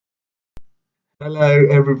Hello,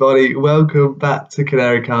 everybody. Welcome back to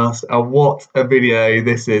Canary Cast. And what a video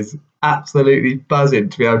this is. Absolutely buzzing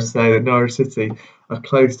to be able to say that Norwich City are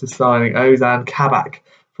close to signing Ozan Kabak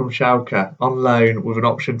from Schalke on loan with an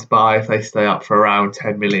option to buy if they stay up for around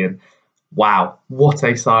 10 million. Wow, what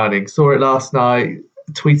a signing. Saw it last night,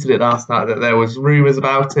 tweeted it last night that there was rumours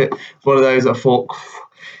about it. One of those I thought,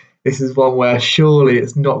 this is one where surely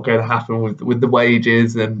it's not going to happen with the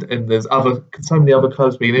wages and there's so many other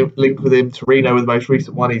clubs being linked with him. Torino with the most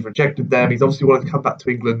recent one, he's rejected them. He's obviously wanted to come back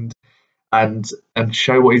to England and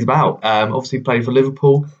show what he's about. Obviously played for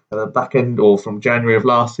Liverpool at the back end or from January of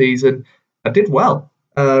last season and did well.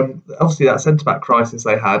 Obviously that centre back crisis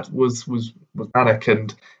they had was manic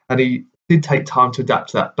and he did take time to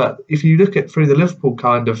adapt to that. But if you look at through the Liverpool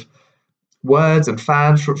kind of words and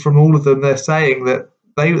fans from all of them, they're saying that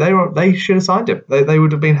they should have signed him. They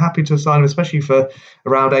would have been happy to sign him, especially for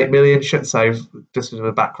around 8 million. So just as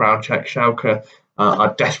a background check, Schalke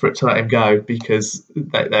are desperate to let him go because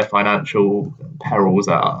their financial perils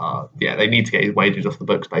are they need to get his wages off the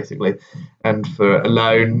books basically. And for a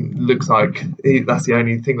loan, looks like that's the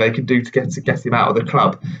only thing they can do to get him out of the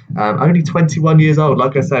club. Only 21 years old,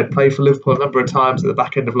 like I said, played for Liverpool a number of times at the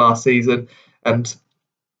back end of last season and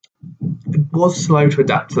was slow to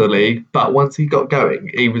adapt to the league, but once he got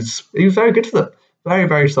going, he was very good for them, very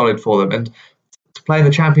very solid for them, and to play in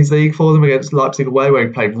the Champions League for them against Leipzig away, where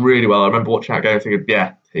he played really well. I remember watching that game, thinking,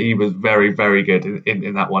 yeah, he was very very good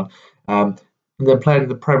in that one. And then playing in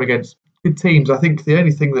the Prem against good teams, I think the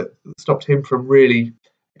only thing that stopped him from really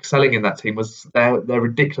excelling in that team was their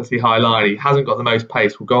ridiculously high line. He hasn't got the most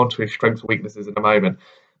pace. We'll go on to his strengths and weaknesses in a moment.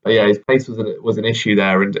 But yeah, his pace was an issue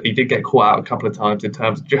there, and he did get caught out a couple of times in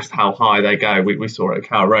terms of just how high they go. We saw it at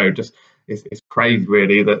Carrow Road. Just it's crazy,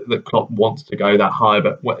 really, that Klopp wants to go that high,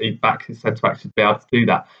 but he backs his centre back to be able to do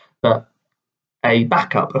that. But a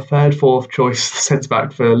backup, a third, fourth choice centre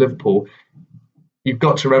back for Liverpool, you've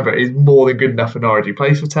got to remember, is more than good enough for Norwich. He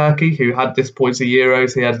plays for Turkey, who had disappointing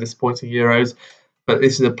Euros. He had disappointing Euros, but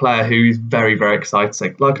this is a player who's very, very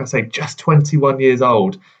exciting. Like I say, just 21 years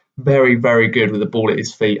old, very, very good with the ball at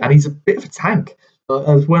his feet, and he's a bit of a tank.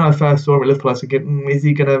 As when I first saw him at Liverpool, I was thinking, is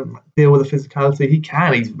he going to deal with the physicality? He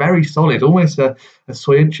can. He's very solid, almost a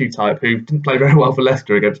Soyuncu type who didn't play very well for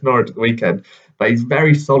Leicester against Norwich at the weekend. But he's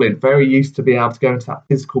very solid, very used to being able to go into that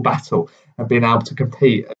physical battle and being able to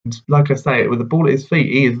compete. And like I say, with the ball at his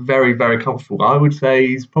feet, he is very, very comfortable. I would say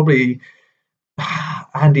he's probably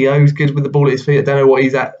Andy O's good with the ball at his feet. I don't know what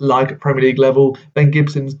he's at Premier League level. Ben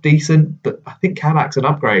Gibson's decent, but I think Kabak's an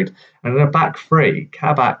upgrade. And in a back three,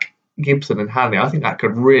 Kabak, Gibson, and Hanley, I think that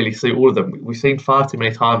could really suit all of them. We've seen far too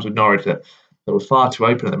many times with Norwich that was far too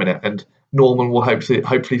open at the minute, and Norman will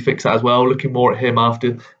hopefully fix that as well. Looking more at him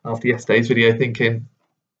after yesterday's video, thinking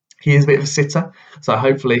he is a bit of a sitter, so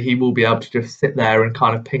hopefully he will be able to just sit there and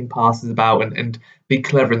kind of ping passes about and be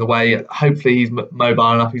clever in the way. Hopefully he's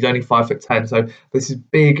mobile enough. He's only 5'10", so this is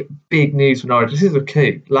big news for Norwich. This is a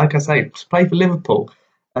key. Like I say, to play for Liverpool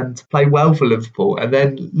and to play well for Liverpool, and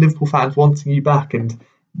then Liverpool fans wanting you back, and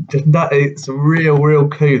that it's a real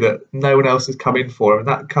coup that no one else has come in for, and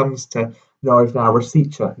that comes to Norwich now.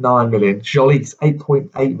 Rasica 9 million, Jolis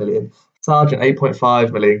 8.8 million. Sargent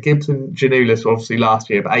 8.5 million, Gibson, Giannoulis obviously last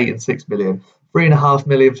year, but 8 and 6 million. 3.5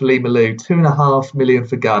 million for Lima Lu, 2.5 million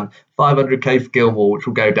for Gunn, 500k for Gilmore, which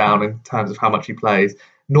will go down in terms of how much he plays.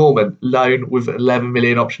 Norman, loan with 11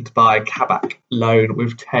 million option to buy. Kabak, loan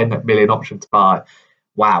with 10 million option to buy.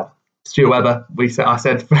 Wow. Stuart Webber, I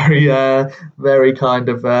said very kind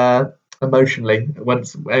of emotionally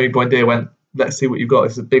once Amy Buendia went, let's see what you've got.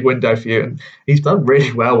 This is a big window for you. And he's done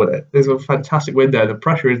really well with it. There's a fantastic window. The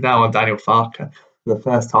pressure is now on Daniel Farke for the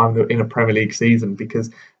first time in a Premier League season, because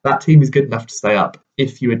that team is good enough to stay up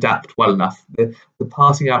if you adapt well enough. The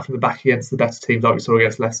passing out from the back against the better teams like we saw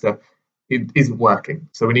against Leicester, it isn't working.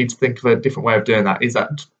 So we need to think of a different way of doing that. Is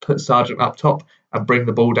that put Sargent up top and bring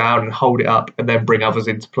the ball down and hold it up and then bring others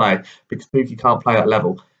into play? Because Pukki can't play that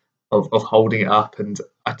level of holding it up, and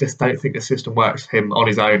I just don't think the system works for him on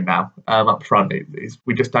his own now. Up front,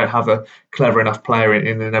 we just don't have a clever enough player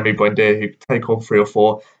in Emi Buendia who can take on 3 or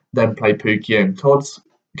 4, then play Pukki in. Todd's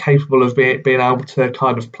capable of being able to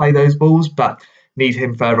kind of play those balls, but need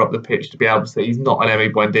him further up the pitch to be able to. He's not an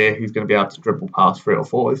Emi Buendia who's going to be able to dribble past 3 or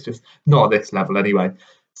 4. It's just not at this level anyway.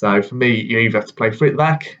 So for me, you either have to play 3 at the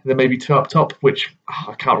back, then maybe 2 up top, which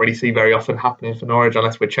I can't really see very often happening for Norwich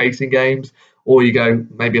unless we're chasing games. Or you go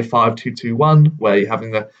maybe a 5-2-2-1 where you're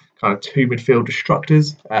having the kind of 2 midfield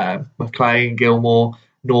destructors, McLean, Gilmore,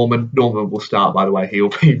 Norman. Norman will start, by the way. He'll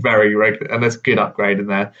be very regular, and there's a good upgrade in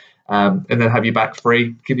there. And then have your back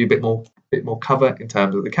 3, give you a bit more cover in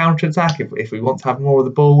terms of the counter attack if we want to have more of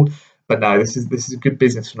the ball. But no, this is a good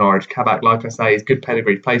business for Norwich. Kabak, like I say, is good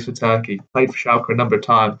pedigree. Plays for Turkey, played for Schalke a number of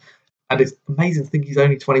times, and it's amazing to think he's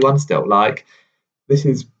only 21 still. Like, this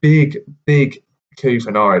is big coup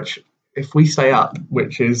for Norwich. If we stay up,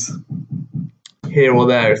 which is here or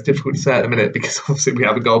there, it's difficult to say at the minute because obviously we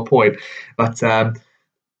haven't got a point. But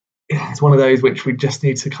it's one of those which we just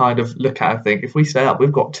need to kind of look at. I think if we stay up,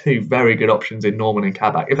 we've got two very good options in Norman and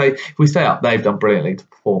Kabak. If we stay up, they've done brilliantly to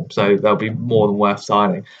perform, so they'll be more than worth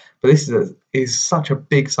signing. But this is such a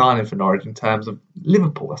big signing for Norwich in terms of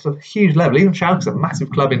Liverpool. That's a huge level. Even Schalke's a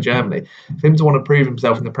massive club in Germany. For him to want to prove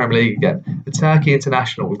himself in the Premier League again, the Turkey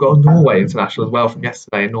international, we've got a Norway international as well from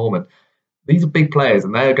yesterday in Norman. These are big players,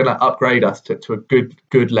 and they're going to upgrade us to a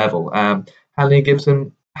good level. Hanley and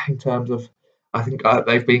Gibson, in terms of, I think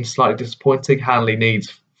they've been slightly disappointing. Hanley needs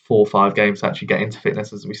 4 or 5 games to actually get into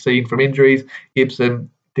fitness, as we've seen from injuries. Gibson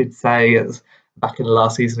did say back in the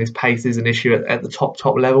last season his pace is an issue at the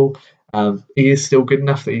top level. He is still good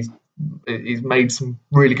enough that he's made some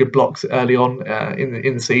really good blocks early on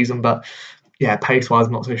in the season, but yeah, pace wise,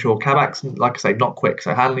 I'm not so sure. Kabak's, like I say, not quick,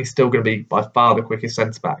 so Hanley's still going to be by far the quickest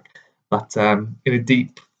centre back. But in a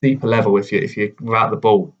deeper level, if you're without the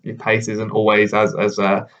ball, your pace isn't always as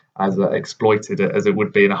exploited as it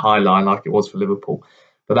would be in a high line like it was for Liverpool.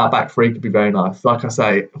 But that back three could be very nice. Like I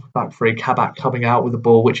say, back three, Kabak coming out with the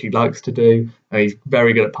ball, which he likes to do, and he's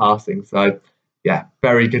very good at passing. So yeah,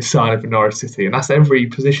 very good sign for Norwich City, and that's every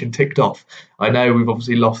position ticked off. I know we've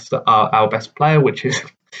obviously lost our best player, which is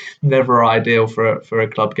never ideal for a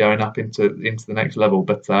club going up into the next level.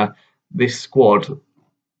 But this squad,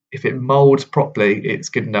 if it moulds properly, it's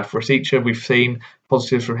good enough. Rosica, we've seen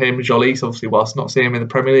positives from him. Jolis, obviously, whilst not seeing him in the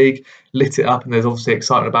Premier League, lit it up, and there's obviously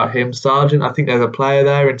excitement about him. Sargent, I think there's a player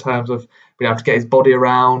there in terms of being able to get his body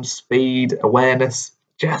around, speed, awareness,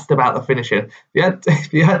 just about the finisher.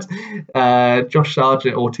 If you had Josh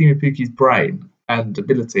Sargent or Timu Puki's brain and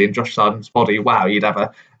ability and Josh Sargent's body, wow, you'd have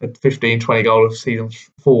a 15, 20 goal of season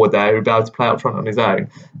forward there who'd be able to play up front on his own.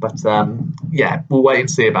 But yeah, we'll wait and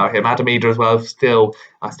see about him. Adam Eder as well,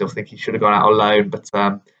 I still think he should have gone out on loan. But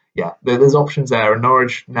yeah, there's options there. And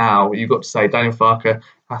Norwich now, you've got to say, Daniel Farke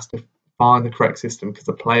has to find the correct system because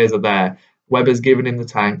the players are there. Webber's given him the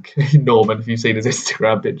tank. Norman, if you've seen his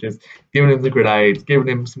Instagram pictures, giving him the grenades, giving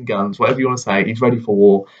him some guns, whatever you want to say. He's ready for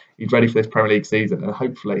war. He's ready for this Premier League season, and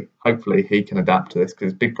hopefully he can adapt to this because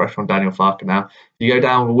there's big pressure on Daniel Farke now. If you go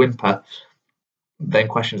down with a whimper, then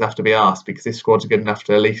questions have to be asked because this squad's good enough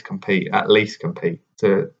to at least compete for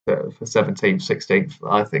 17th, 16th,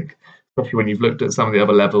 I think. Especially when you've looked at some of the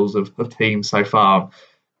other levels of teams so far.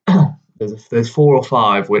 There's 4 or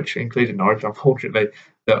 5, which including Norwich, unfortunately,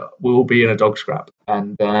 that will be in a dog scrap.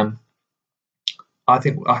 And I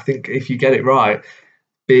think if you get it right,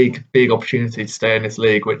 big opportunity to stay in this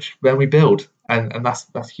league, which then we build, and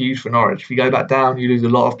that's huge for Norwich. If you go back down, you lose a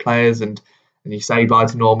lot of players, and you say bye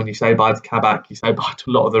to Norman, you say bye to Kabak, you say bye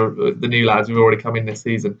to a lot of the new lads who've already come in this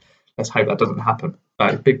season. Let's hope that doesn't happen.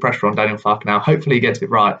 But big pressure on Daniel Farke now. Hopefully he gets it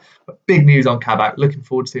right. But big news on Kabak. Looking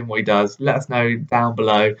forward to seeing what he does. Let us know down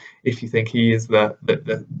below if you think he is the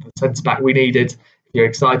centre back we needed. If you're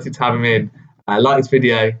excited to have him in, like this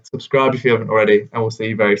video, subscribe if you haven't already, and we'll see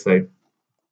you very soon.